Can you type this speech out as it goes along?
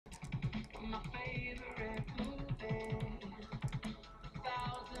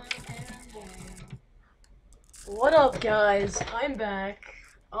What up, guys? I'm back.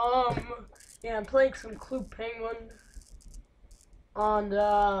 Yeah, I'm playing some Clue Penguin on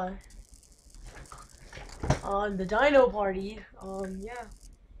the Dino Party. Yeah.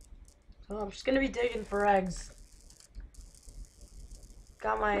 So I'm just gonna be digging for eggs.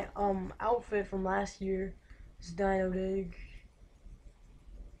 Got my outfit from last year. It's Dino Dig.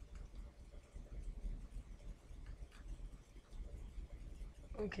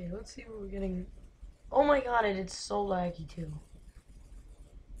 Okay, let's see what we're getting. Oh my god, it's so laggy too.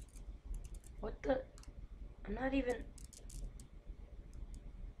 What the? I'm not even.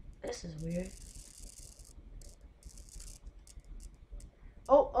 This is weird.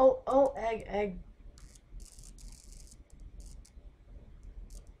 Oh, egg.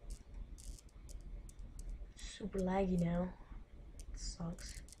 Super laggy now. It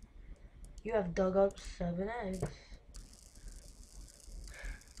sucks. You have dug up 7 eggs.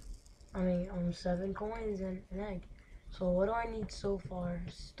 I mean, 7 coins and an egg. So what do I need so far?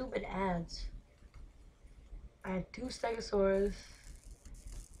 Stupid ads. I had 2 stegosaurus.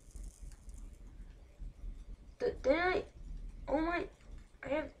 Did I? Oh my! I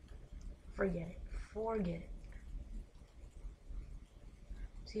have. Forget it. Forget it.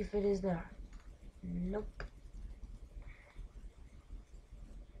 See if it is there. Nope.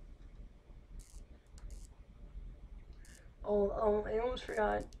 Oh, I almost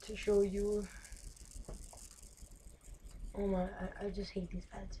forgot to show you. Oh my, I just hate these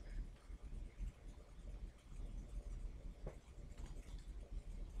ads.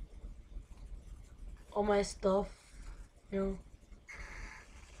 All my stuff, you know.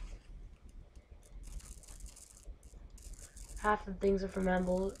 Half the things are from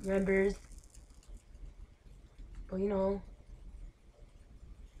members. But you know,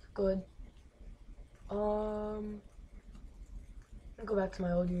 it's good. I'll go back to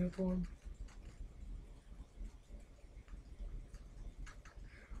my old uniform.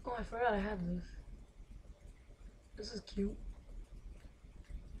 Oh, I forgot I had this. This is cute.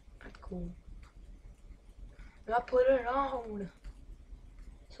 That's cool. And I put it on.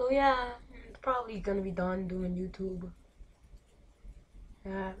 So yeah, it's probably gonna be done doing YouTube.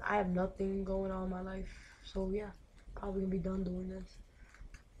 Yeah, I have nothing going on in my life. So yeah, probably gonna be done doing this.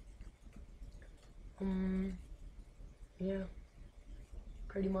 Yeah,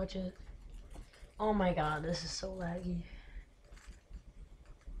 pretty much it. Oh my god, this is so laggy.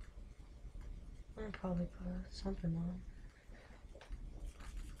 I'll probably put something on.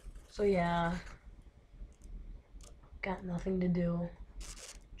 So yeah, got nothing to do.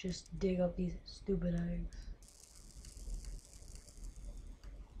 Just dig up these stupid eggs.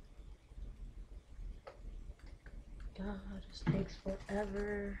 God, this takes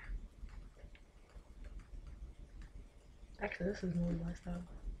forever. Actually, this is more my style.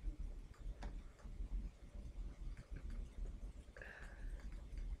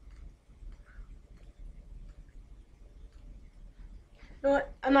 You know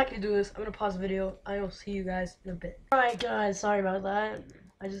what? I'm not gonna do this. I'm gonna pause the video. I will see you guys in a bit. Alright guys, sorry about that.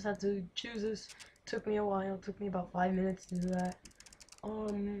 I just had to choose this. Took me a while. Took me about 5 minutes to do that.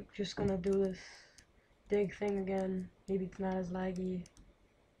 Just gonna do this dig thing again. Maybe it's not as laggy.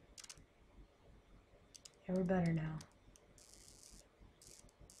 Yeah, we're better now.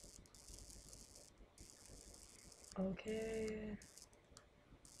 Okay.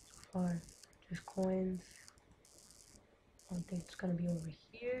 So far, just coins. I don't think it's gonna be over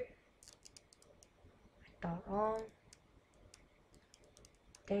here. I thought wrong.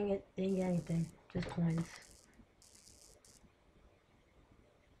 Dang it, didn't get anything. Just coins.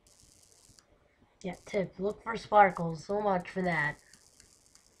 Yeah, tip, look for sparkles. So much for that.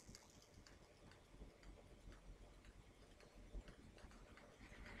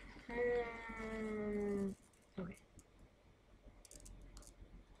 Okay.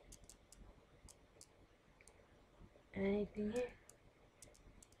 Anything here?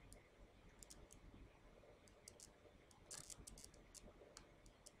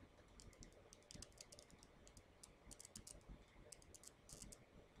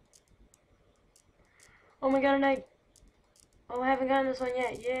 Oh my god, an egg! Oh, I haven't gotten this one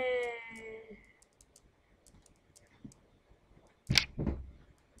yet. Yay!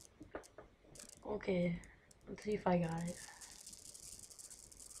 Okay, let's see if I got it.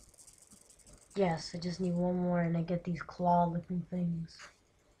 Yes, I just need one more and I get these claw-looking things.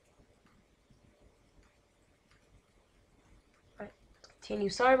 Alright, let's continue.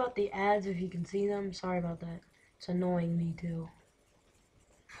 Sorry about the ads if you can see them. Sorry about that. It's annoying me too.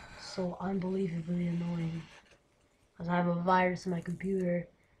 So unbelievably annoying. Because I have a virus in my computer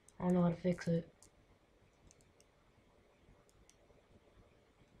I don't know how to fix it.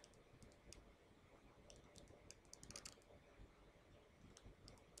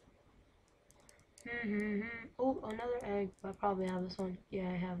 Oh, another egg. I probably have this one. Yeah,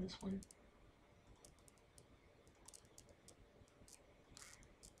 I have this one.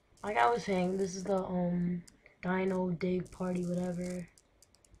 Like I was saying, this is the Dino Dig Party, whatever.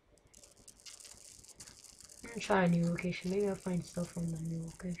 I'm gonna try a new location. Maybe I'll find stuff from the new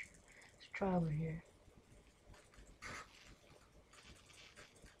location. Let's try over here.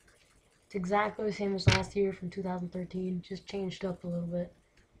 It's exactly the same as last year from 2013, just changed up a little bit.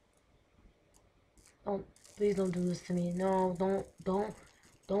 Don't, please don't do this to me. No, don't,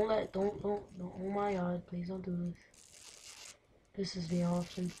 oh my god, please don't do this. This is the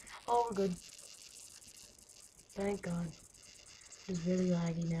option. Oh, we're good. Thank god. It's really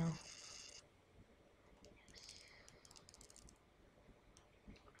laggy now.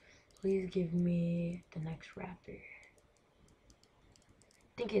 Please give me the next raptor. I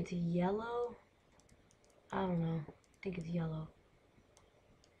think it's yellow. I don't know. I think it's yellow.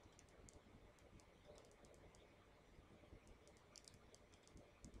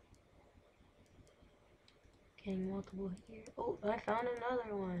 Getting multiple here. Oh, I found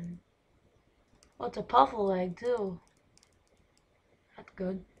another one. Oh, it's a puffle egg too. That's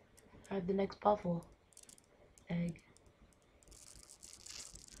good. I have the next puffle egg.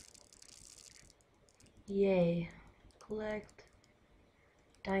 Yay. Collect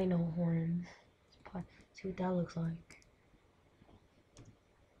dino horns. Let's see what that looks like.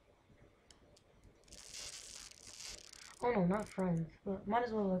 Oh no, not friends. But might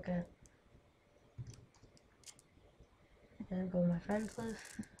as well look at. Then go to my friends list.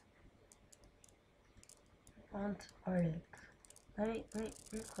 Antarctic. Let me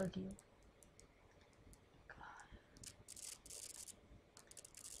click you.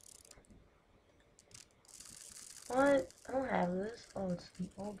 What? I don't have this. Oh, it's the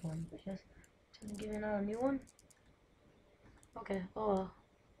old one. Just giving out a new one? Okay, oh well.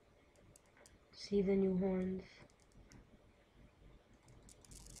 See the new horns.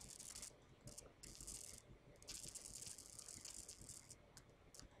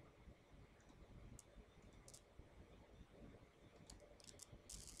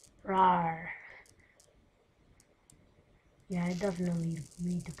 Rawr. Yeah, I definitely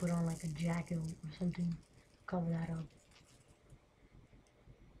need to put on like a jacket or something. Cover that up.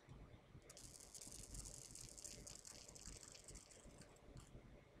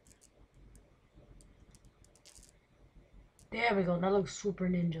 There we go. That looks super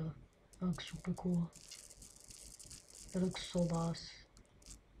ninja. That looks super cool. That looks so boss.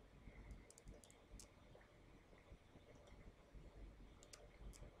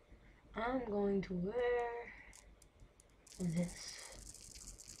 I'm going to wear this.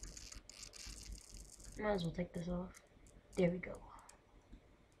 Might as well take this off. There we go.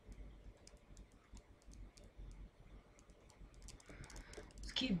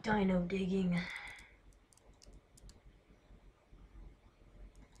 Let's keep dino digging.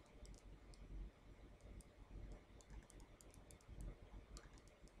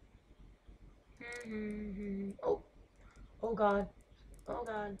 Oh, oh god, oh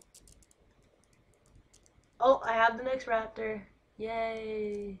god. Oh, I have the next raptor.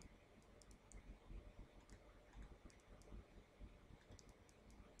 Yay.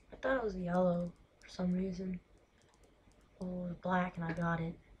 I thought it was yellow for some reason. Oh, it was black and I got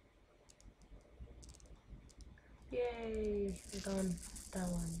it. Yay, I'm done with that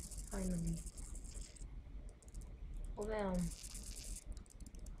one, finally. Oh damn.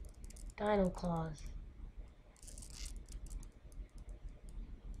 Dino claws.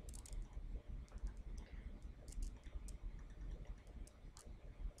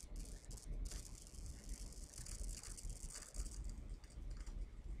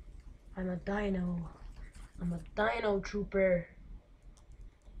 I'm a dino. I'm a dino trooper.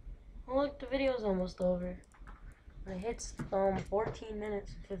 Oh look, the video's almost over. When it hits 14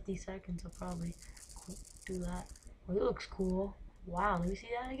 minutes and 50 seconds, I'll probably do that. Oh, it looks cool. Wow, let me see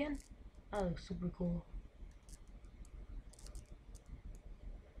that again. That looks super cool.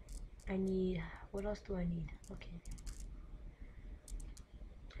 I need, what else do I need? Okay.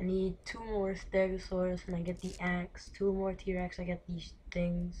 I need 2 more Stegosaurus and I get the axe. 2 more T-Rex, I get these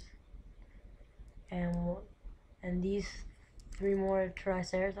things. And these 3 more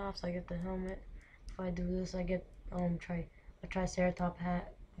Triceratops, I get the helmet. If I do this, I get a Triceratops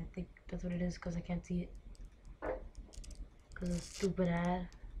hat. I think that's what it is because I can't see it. Because of the stupid ad.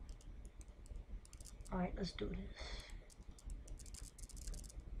 Alright, let's do this.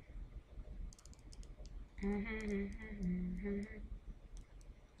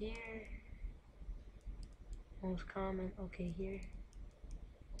 Here. Most common. Okay, here.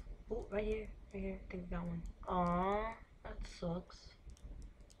 Oh, right here. Right here. I think I got one. Aww, that sucks.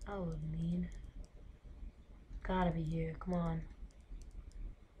 That was mean. Gotta be here. Come on.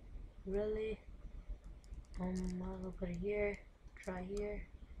 Really? I'll put it here. Try here.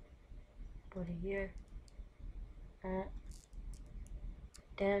 Put it here. Oh.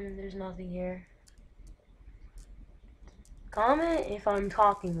 Damn, there's nothing here. Comment if I'm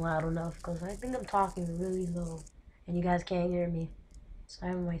talking loud enough, because I think I'm talking really low and you guys can't hear me. So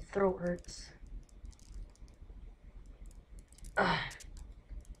my throat hurts. Ugh.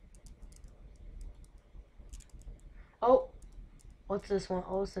 Oh, what's this one?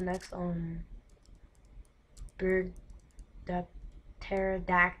 Oh, it's the next bird, that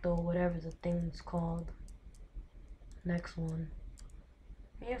pterodactyl, whatever the thing's called. Next one.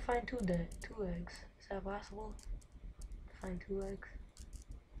 I need to find two eggs. Is that possible? Find 2 eggs?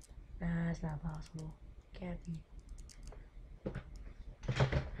 Nah, it's not possible. Can't be.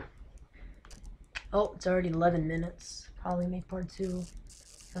 Oh, it's already 11 minutes. Probably make part 2.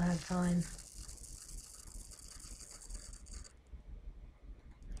 I'll have time.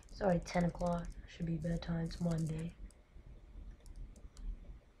 It's already 10 o'clock. Should be bedtime. It's Monday.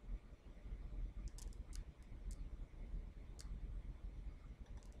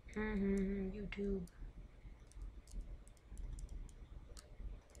 YouTube.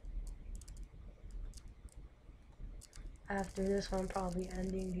 After this one, probably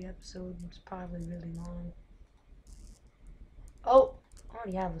ending the episode. It's probably really long. Oh, I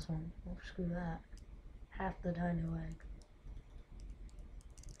already have this one. Oh, screw that. Half the dino egg.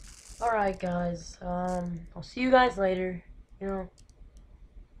 Alright, guys. I'll see you guys later. You know.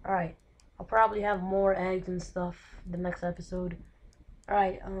 Alright. I'll probably have more eggs and stuff the next episode.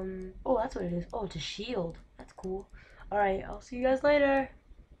 Alright, oh, that's what it is. Oh, it's a shield. That's cool. Alright, I'll see you guys later.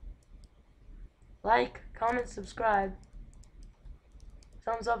 Like, comment, subscribe.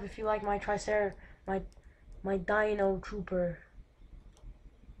 Thumbs up if you like my my Dino Trooper.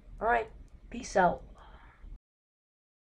 Alright, peace out.